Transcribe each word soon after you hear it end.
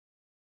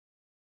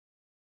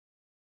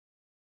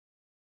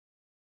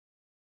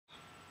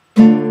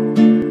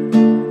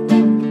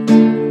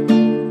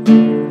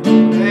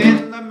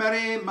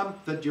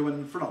The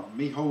June from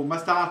me home I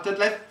started,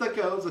 left the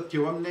girls at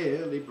Tuam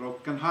nearly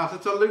broken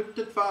hearted,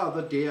 saluted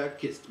father dear,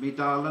 kissed me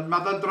darling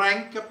mother,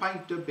 drank a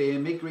pint of beer,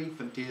 me grief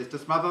and tears to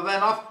smother,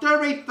 then off to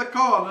reap the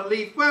corn and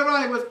leave where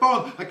I was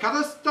born. I cut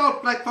a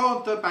stout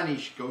blackthorn to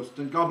banish ghost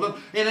and goblin,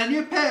 in a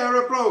new pair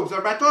of brogues I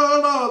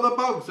rattled all the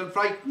bogs and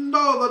frightened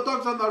all the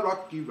dogs on the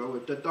rocky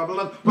road to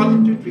Dublin.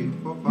 1, 2, 3,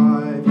 4,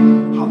 5,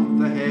 hunt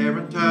the hare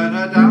and turn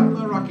her down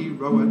the rocky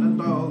road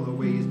and all the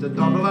ways to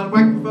Dublin,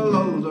 whack for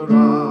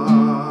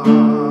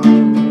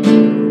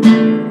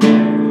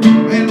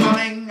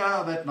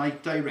that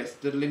night I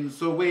rested, limbs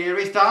so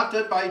weary,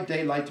 started by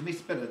daylight, me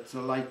spirits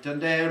alight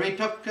and airy,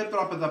 took a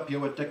drop of the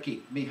pure to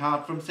keep me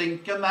heart from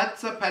sinking.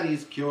 That's a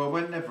Paddy's cure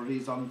whenever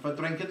he's on for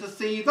drinking, to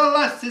see the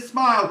lasses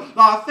smile,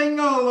 laughing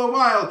all the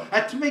while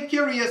at me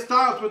curious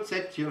styles would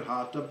set your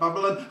heart a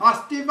bubbling.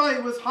 Asked if I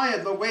was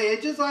hired the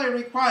wages I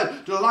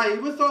required, till I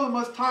was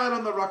almost tired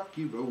on the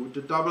rocky road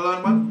to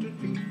Dublin. 1, 2,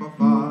 3, 4,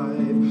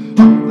 5,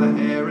 up the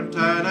hare and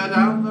turn her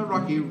down the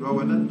rocky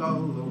road and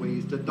all the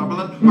ways to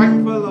Dublin,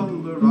 whack for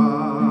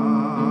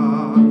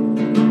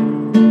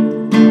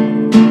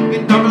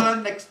in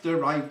Dublin next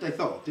arrived, I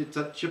thought it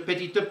such a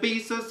pity to be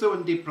so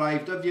soon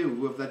deprived of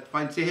view of that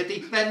fine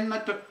city. Then I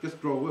took a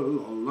stroll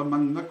all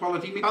among the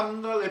quality, me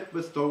bundle it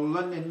was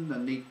stolen in a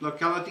neat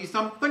locality.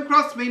 Something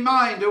crossed me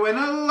mind, when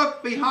I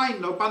looked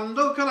behind, no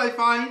bundle could I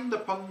find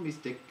upon me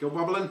stick a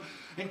wobbling.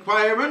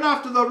 Inquiring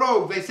after the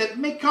rogue, they said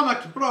me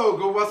Connacht brogue,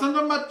 who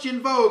wasn't much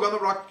in vogue on the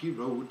rocky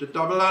road to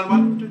Dublin.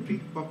 1, 2,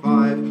 3, 4,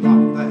 5,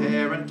 up the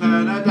hare and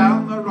turn her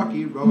down the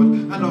rocky road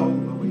and all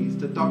the ways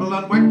to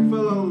Dublin, whack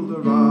for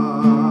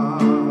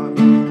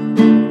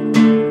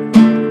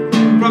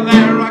From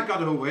there I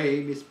got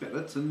away, me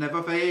spirits and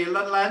never fail,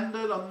 and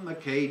landed on the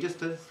quay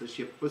just as the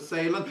ship was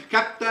sailing.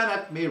 Captain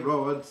at me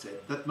roared, said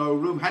that no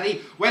room had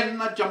he.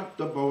 When I jumped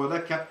aboard,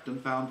 the captain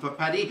found for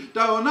Paddy.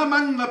 Down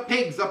among the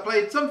pigs I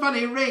played some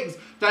funny rigs,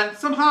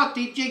 danced some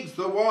hearty jigs,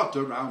 the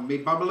water round me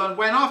bubbling.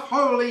 When off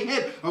holy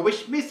head I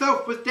wished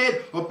myself was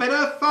dead, or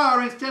better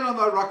far instead on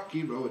the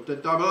rocky road to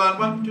Dublin.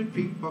 1, 2,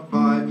 3, 4,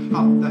 5,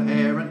 up the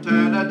hare and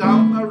turn her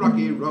down the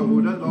rocky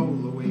road and all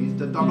the ways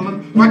to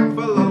Dublin, whack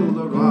for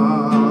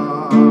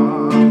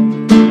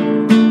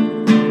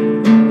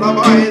The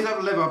boys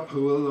of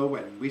Liverpool,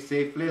 when we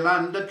safely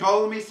landed,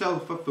 called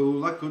myself a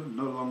fool, I could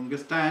no longer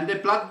stand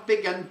it. Blood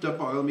began to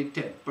boil, me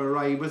temper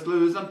I was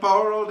losing.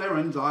 Poor old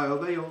Erin's Isle,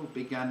 they all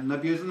began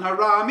abusing.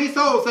 Hurrah, me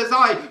soul, says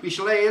I, me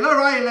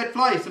shillelah I let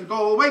fly. Some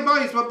Galway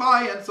boys were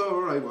by, and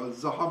so I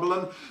was a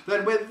hobbling.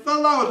 Then with a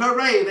loud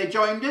hooray, they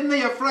joined in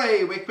the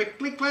affray. We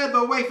quickly cleared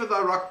the way for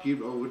the rocky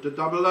road to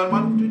Dublin.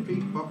 1, 2,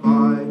 3, 4, 5,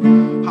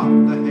 hop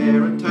the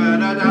hare and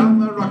turn her down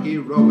the rocky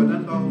road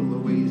and all the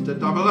ways to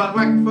Dublin,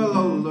 whack for